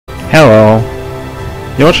Hello.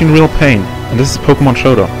 You're watching Real Pain, and this is Pokemon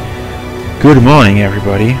Showdown. Good morning,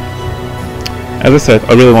 everybody. As I said,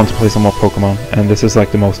 I really want to play some more Pokemon, and this is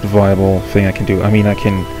like the most viable thing I can do. I mean, I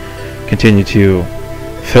can continue to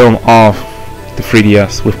film off the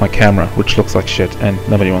 3DS with my camera, which looks like shit, and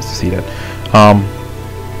nobody wants to see that.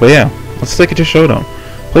 But yeah, let's take it to Showdown.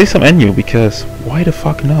 Play some NU, because why the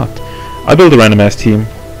fuck not? I built a random ass team.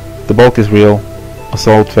 The bulk is real.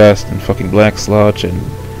 Assault Vest and fucking Black Sludge and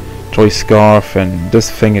Choice Scarf, and this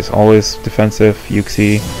thing is always defensive,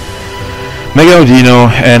 Uxie, Mega Odino,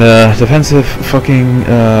 and defensive fucking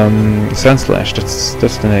Sandslash.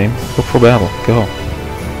 That's the name. Look for battle. Go.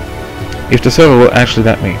 If the server will actually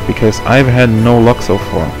let me, because I've had no luck so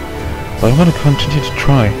far. But I'm gonna continue to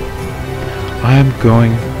try. I'm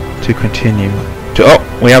going to continue to... Oh!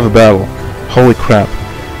 We have a battle. Holy crap.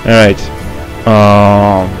 Alright.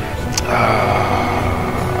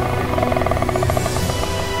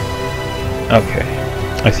 Okay,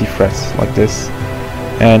 I see threats like this,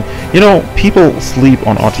 and you know, people sleep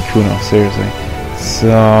on Articuno, seriously. So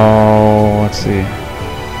let's see.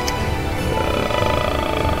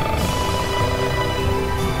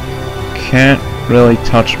 Can't really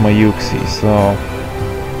touch my Uxie, so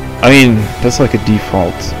I mean that's like a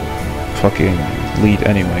default fucking lead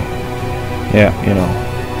anyway. Yeah, you know.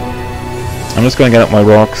 I'm just gonna get up my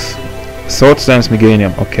rocks. Sword Stance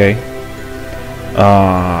Meganium, okay.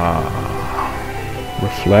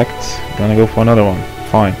 Reflect. Gonna go for another one.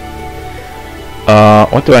 Fine.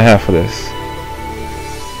 What do I have for this?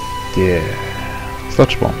 Yeah.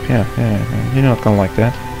 Sludge Bomb. Yeah. You're not gonna like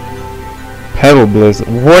that. Pebble Blizzard.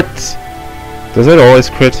 What? Does it always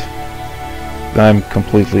crit? I'm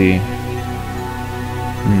completely...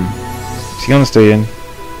 Is he gonna stay in?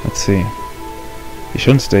 Let's see. He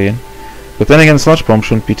shouldn't stay in. But then again, Sludge Bomb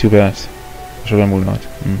shouldn't be too bad. Should I move not?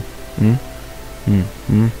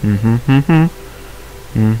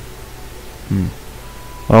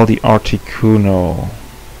 Well, the Articuno.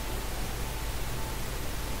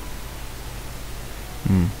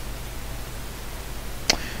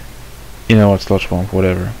 You know what, Sludge Bomb,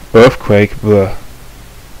 whatever. Earthquake, bleh.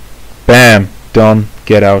 Bam! Done.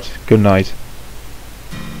 Get out. Good night.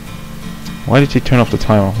 Why did you turn off the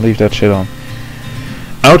timer? Leave that shit on.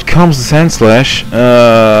 Out comes the Sandslash.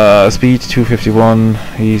 Speed 251.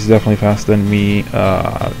 He's definitely faster than me.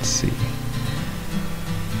 Let's see.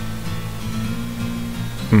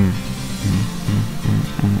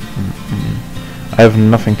 I have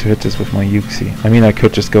nothing to hit this with my Uxie. I mean, I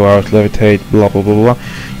could just go out, levitate, blah blah blah blah.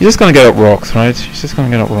 You're just gonna get up rocks, right? He's just gonna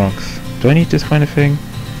get up rocks. Do I need this kind of thing?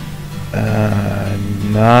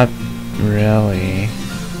 Not really.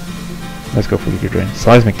 Let's go for the Drain.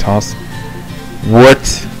 Seismic Toss. What?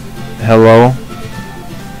 Hello?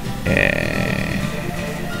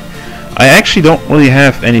 I actually don't really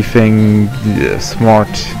have anything smart.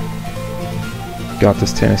 God,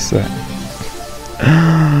 this team is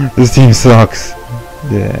this team sucks.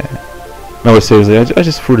 Yeah. No, seriously, I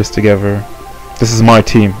just threw this together. This is my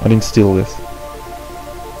team. I didn't steal this.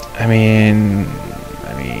 I mean,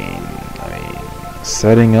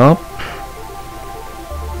 setting up.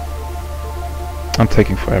 I'm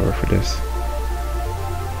taking forever for this.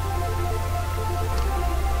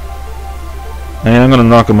 I mean, I'm gonna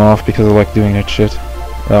knock him off because I like doing that shit.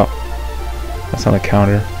 Oh, that's not a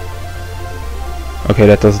counter. Okay,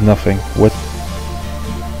 that does nothing. What?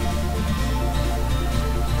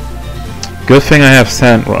 Good thing I have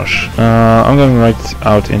Sand Rush. I'm going right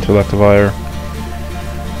out into Electivire.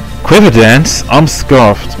 Quiver Dance. I'm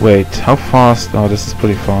scarfed. Wait, how fast? Oh, this is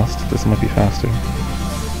pretty fast. This might be faster.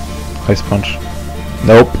 Ice Punch.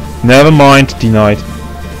 Nope. Never mind. Denied.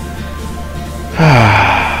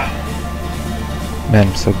 Man,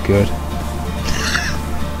 I'm so good.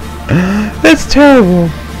 That's terrible.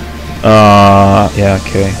 Yeah,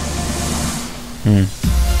 okay.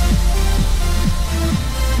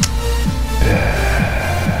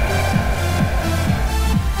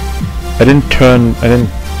 I didn't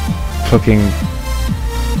fucking... I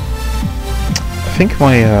think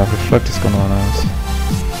my reflect is gonna run out.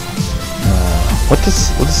 What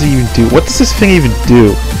does he even do? What does this thing even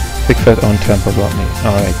do? Big fat on temper about me.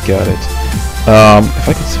 Alright, got it. If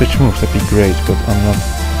I could switch moves, that'd be great, but I'm not.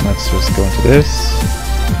 Let's just go into this.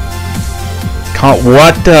 Can't.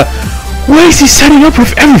 What the? Why is he setting up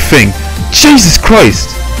with everything? Jesus Christ!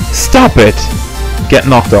 Stop it! Get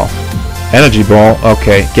knocked off. Energy Ball.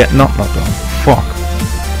 Okay, get knocked off. Fuck.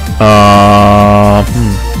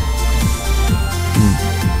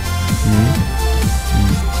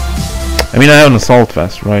 I mean, I have an Assault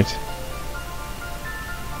Vest, right?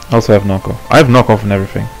 I also have knockoff. I have knockoff and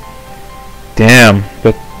everything. Damn,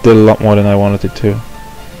 but did a lot more than I wanted it to.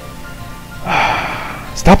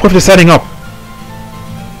 Stop with the setting up!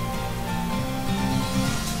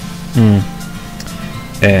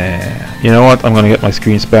 You know what? I'm gonna get my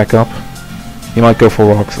screens back up. He might go for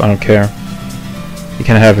rocks, I don't care. He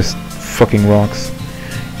can have his fucking rocks.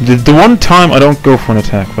 The one time I don't go for an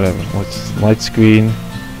attack, whatever. Let's light screen.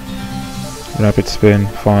 Rapid spin,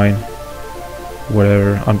 fine.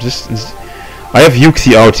 Whatever. I have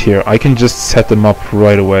Yuxi out here. I can just set them up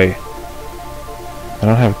right away. I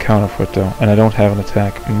don't have a counter for it though, and I don't have an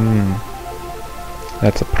attack.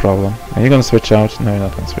 That's a problem. Are you gonna switch out? No, you're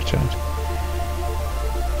not gonna switch out.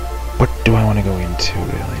 What do I want to go into,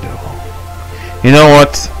 really, though? You know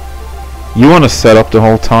what? You want to set up the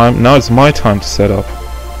whole time? Now it's my time to set up.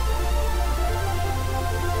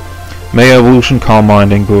 Mega Evolution, Calm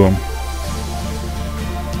Minding, boom.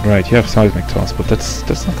 Right, you have Seismic Toss, but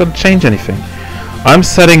that's not gonna change anything. I'm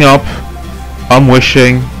setting up, I'm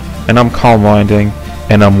wishing, and I'm Calm Minding,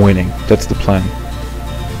 and I'm winning. That's the plan.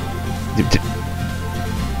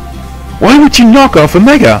 Why would you knock off a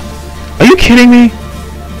Mega? Are you kidding me?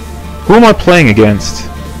 Who am I playing against?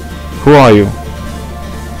 Who are you?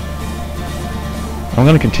 I'm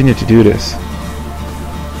gonna continue to do this.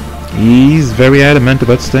 He's very adamant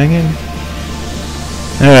about staying in.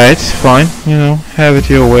 Alright, fine. You know, have it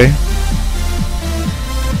your way.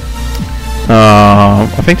 I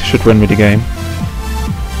think they should win me the game.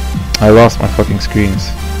 I lost my fucking screens.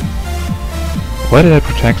 Why did I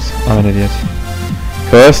protect? I'm an idiot.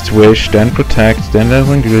 First wish, then protect, then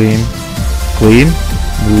dazzling gleam. Gleam?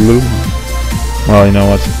 Blue. Well, you know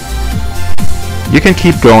what? You can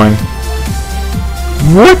keep going.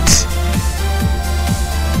 What?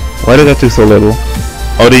 Why did that do so little?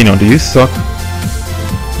 Odino, do you suck?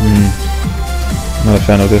 Not a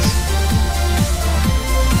fan of this.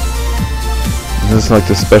 This is like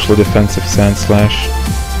the special defensive Sand Slash.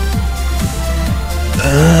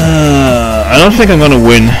 I don't think I'm gonna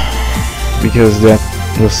win because that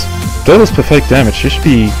was pathetic damage. You should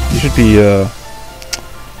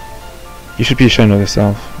be ashamed of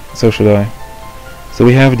yourself. So should I. So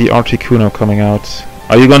we have the Articuno coming out.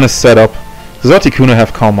 Are you gonna set up? Does Articuno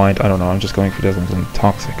have Calm Mind? I don't know. I'm just going for Dazzling and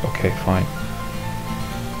Toxic. Okay, fine.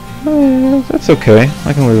 That's okay.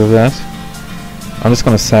 I can live with that. I'm just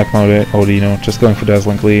gonna sack my Odino. Just going for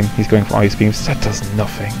Dazzling Gleam. He's going for Ice Beams. That does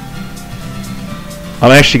nothing.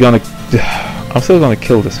 I'm actually gonna... I'm still gonna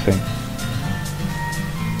kill this thing.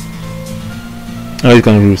 Oh, he's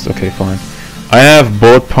gonna roost. Okay, fine. I have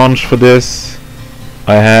Bullet Punch for this.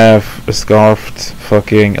 I have a Scarfed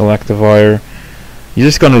fucking Electivire. You're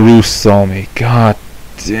just gonna roost on me. God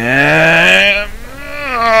damn.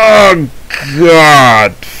 Oh,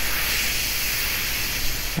 God.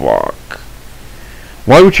 Fuck.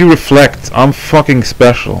 Why would you reflect? I'm fucking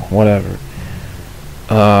special. Whatever.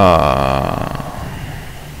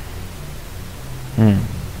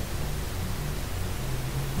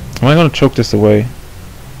 Am I gonna choke this away?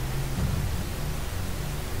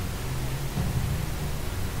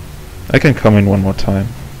 I can come in one more time.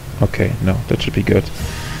 Okay, no, that should be good.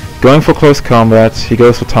 Going for close combat, he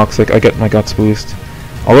goes for Toxic, I get my Guts boost.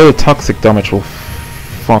 Although the Toxic damage will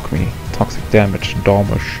fuck me. Toxic damage,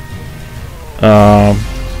 damage. I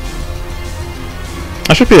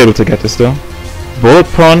should be able to get this though. Bullet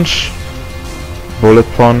Punch,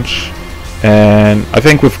 and I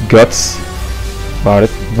think with Guts, about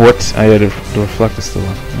it. What? I had the Reflect is still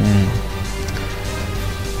on.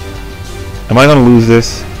 Am I gonna lose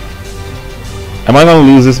this? Am I gonna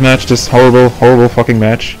lose this match? This horrible, horrible fucking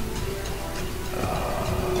match?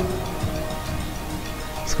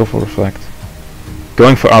 Let's go for Reflect.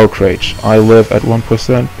 Going for Outrage. I live at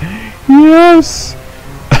 1%. Yes!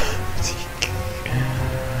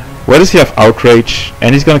 Why does he have Outrage?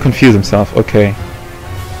 And he's gonna confuse himself. Okay.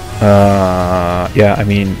 Yeah, I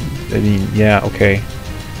mean, yeah, okay.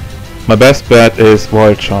 My best bet is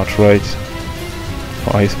Wild Charge, right?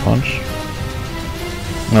 For Ice Punch.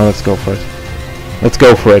 No, let's go for it. Let's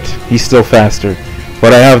go for it. He's still faster.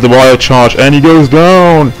 But I have the Wild Charge and he goes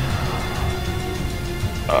down!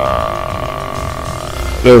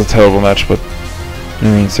 That was a terrible match, but I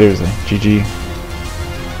mean, seriously, GG.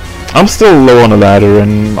 I'm still low on the ladder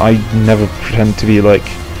and I never pretend to be like,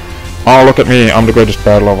 oh, look at me, I'm the greatest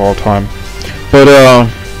battler of all time. But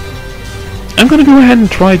I'm gonna go ahead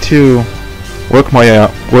and try to work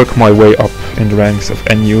my way up in the ranks of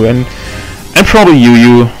NU and probably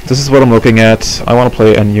UU. This is what I'm looking at. I want to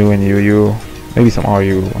play NU and UU, maybe some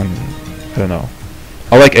RU, and I don't know.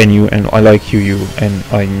 I like NU and I like UU, and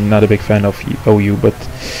I'm not a big fan of OU, but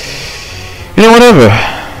you know, whatever.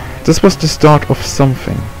 This was the start of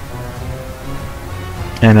something,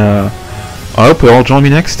 and I hope you all join me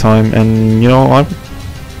next time. And you know, I'm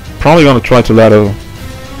probably gonna try to ladder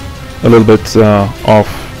a little bit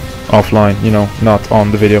offline, you know, not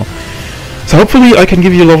on the video. So hopefully I can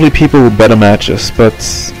give you lovely people with better matches, but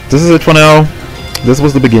this is it for now. This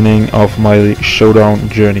was the beginning of my Showdown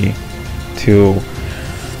journey to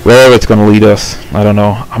wherever it's gonna lead us. I don't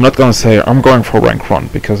know. I'm not gonna say I'm going for rank 1,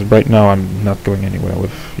 because right now I'm not going anywhere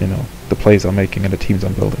with, you know, the plays I'm making and the teams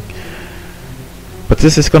I'm building. But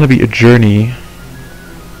this is gonna be a journey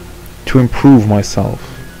to improve myself.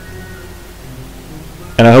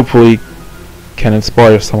 And I hopefully can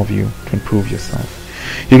inspire some of you to improve yourself.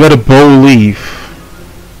 You gotta believe.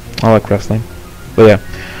 I like wrestling. But yeah.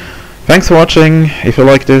 Thanks for watching. If you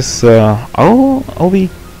like this, I'll be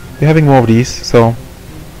having more of these, so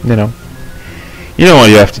you know what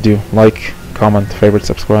you have to do. Like, comment, favorite,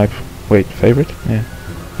 subscribe. Wait, favorite? Yeah.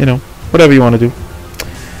 You know, whatever you want to do.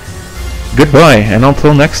 Goodbye, and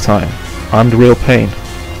until next time, I'm the Real Pain.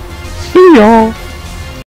 See y'all!